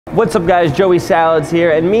What's up guys, Joey Salads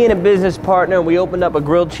here, and me and a business partner, we opened up a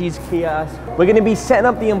grilled cheese kiosk. We're gonna be setting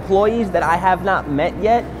up the employees that I have not met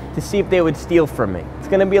yet to see if they would steal from me. It's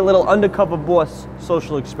gonna be a little undercover boss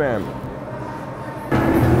social experiment.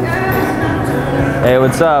 Hey,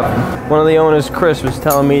 what's up? One of the owners, Chris, was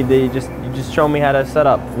telling me that you just show me how to set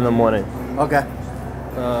up in the morning. Okay.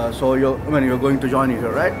 So you're going to join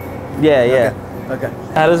here, right? Yeah, yeah. Okay.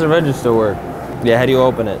 How does the register work? Yeah, how do you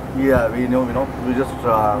open it? Yeah, we know. We just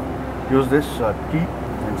use this key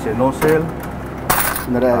and say no sale.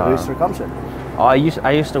 And the register comes in. Oh, I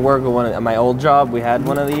used to work with one at my old job. We had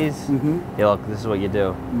one of these. Yeah, look, this is what you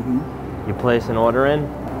do. You place an order in,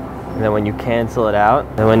 and then when you cancel it out,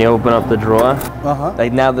 and when you open up the drawer,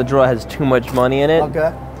 like now the drawer has too much money in it.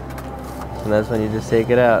 Okay. And that's when you just take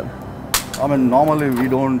it out. I mean, normally we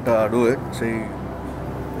don't do it. See,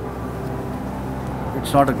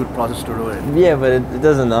 it's not a good process to do it. Yeah, but it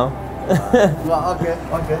doesn't know. Well, okay,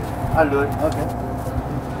 I'll do it. Okay.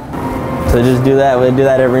 So just do that. We do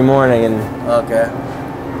that every morning, and okay.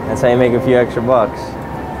 That's how you make a few extra bucks.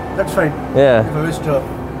 That's fine. Yeah. If I wish to.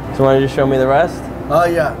 So you want to just show me the rest?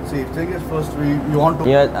 Yeah. See, thing is, first you want to.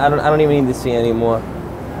 Yeah, I don't even need to see anymore.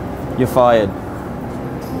 You're fired.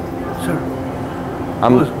 Sure.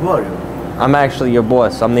 Who are you? I'm actually your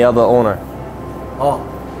boss. I'm the other owner. Oh.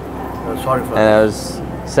 Sorry for that. And I was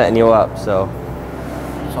setting you up, so.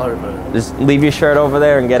 Sorry for that. Just leave your shirt over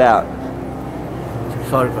there and get out.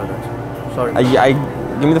 Sorry for that. Sorry.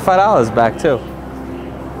 Give me the $5 back too.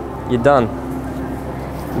 You're done.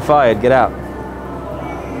 You're fired. Get out.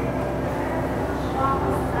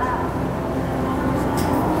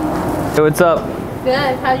 Hey, what's up?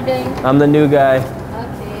 Good. How you doing? I'm the new guy.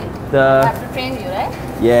 Okay. The I have to train you,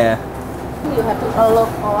 right? Yeah. You have to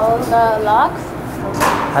unlock all the locks.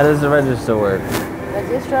 How does the register work?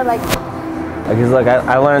 Register like. Because look,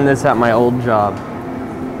 I learned this at my old job.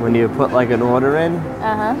 When you put like an order in,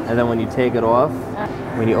 and then when you take it off,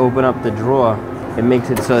 when you open up the drawer, it makes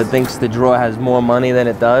it so it thinks the drawer has more money than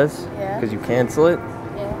it does. Yeah. Because you cancel it.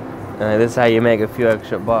 Yeah. This is how you make a few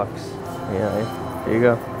extra bucks. Yeah. Here you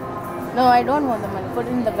go. No, I don't want the money. Put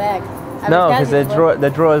it in the bag. No, because the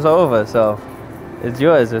drawer is over, so it's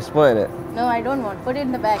yours. We're splitting it. No, I don't want. Put it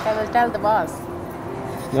in the bag. I will tell the boss.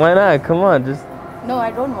 Why not? Come on, just. No, I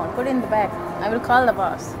don't want. Put it in the bag. I will call the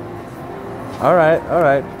boss. All right.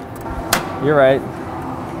 You're right.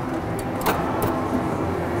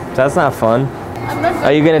 That's not fun. I'm not.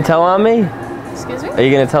 Are you gonna tell on me? Excuse me? Are you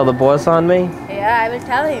gonna tell the boss on me? Yeah, I will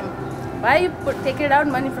tell him. Why you taking out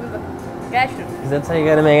money from the cashier? Because that's how you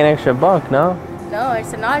gotta make an extra buck, no? No,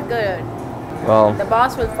 it's not good. Well, The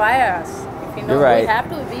boss will fire us. If you know, You're right. we have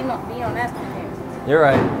to be honest with him. you're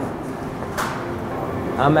right.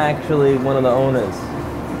 I'm actually one of the owners.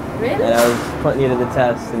 Really? And I was putting you to the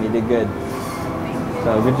test, and you did good.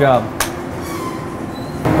 So, good job.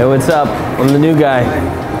 Hey, what's up? I'm the new guy.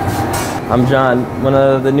 I'm John, one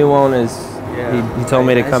of the new owners. Yeah. He told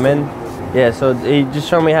me to come in. Yeah, so he just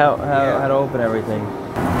showed me how to open everything.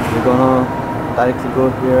 You're gonna directly go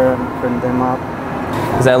here and print them up.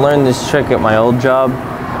 Because I learned this trick at my old job.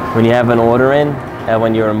 When you have an order in, and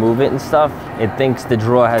when you remove it and stuff, it thinks the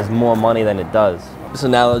drawer has more money than it does. So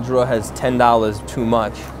now the drawer has $10 too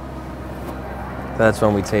much. So that's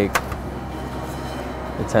when we take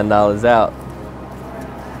the $10 out.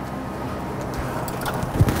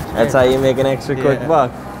 That's how you make an extra quick buck.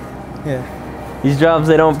 Yeah. These jobs,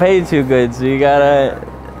 they don't pay too good, so you gotta,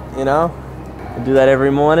 do that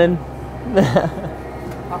every morning.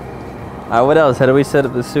 Alright, what else? How do we set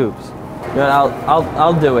up the soups? You know,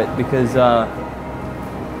 I'll do it because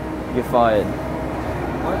you're fired.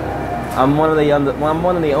 What? I'm one of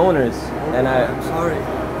the owners, and I'm sorry.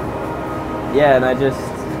 and I just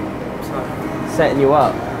I'm sorry. setting you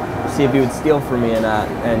up, see if you would steal from me or not,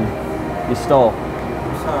 and you stole.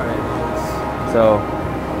 I'm sorry. So,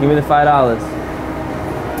 give me the $5.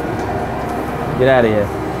 Get out of here.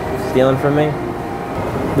 Stealing from me?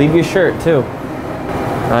 Leave your shirt too.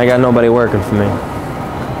 I got nobody working for me.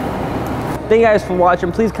 Thank you guys for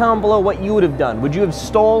watching. Please comment below what you would have done. Would you have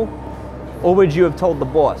stole, or would you have told the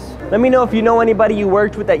boss? Let me know if you know anybody you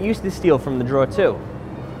worked with that used to steal from the drawer too.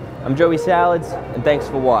 I'm Joey Salads, and thanks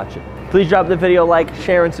for watching. Please drop the video a like,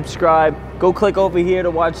 share, and subscribe. Go click over here to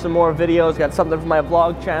watch some more videos. Got something from my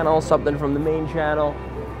vlog channel, something from the main channel.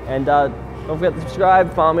 And don't forget to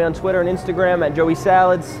subscribe. Follow me on Twitter and Instagram at Joey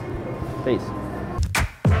Salads. Peace.